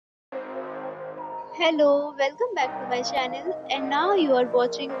Hello, welcome back to my channel, and now you are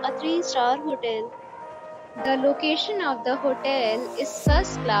watching a 3-star hotel. The location of the hotel is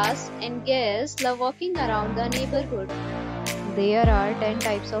first class and guests love walking around the neighborhood. There are 10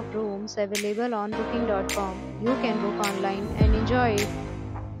 types of rooms available on booking.com. You can book online and enjoy it.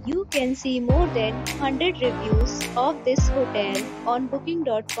 You can see more than 100 reviews of this hotel on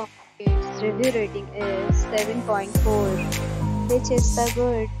booking.com. Its review rating is 7.4, which is the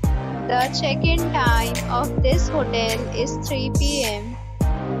good. The check-in time of this hotel is 3 p.m.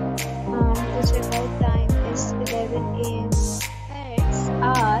 and the check-out time is 11 a.m. Pets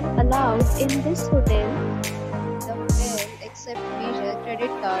are allowed in this hotel. The hotel accepts major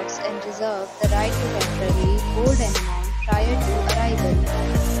credit cards and reserves the right to temporarily hold an amount prior to arrival.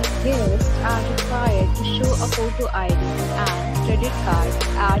 Guests are required to show a photo ID and credit card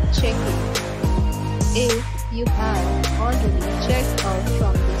at check-in. If you have already checked out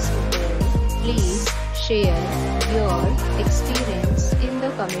from this hotel, please share your experience in the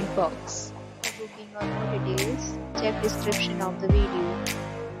comment box. For booking or more details, check description of the video.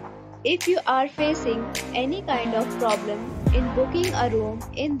 If you are facing any kind of problem in booking a room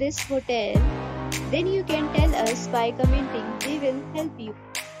in this hotel, then you can tell us by commenting. We will help you.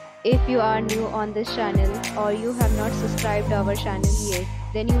 If you are new on this channel or you have not subscribed our channel yet,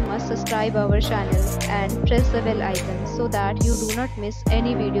 then you must subscribe our channel and press the bell icon so that you do not miss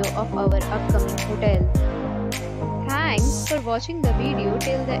any video of our upcoming hotel. Thanks for watching the video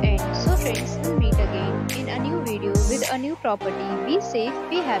till the end. So friends, we'll meet again in a new video with a new property. Be safe,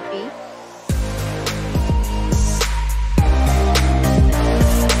 be happy.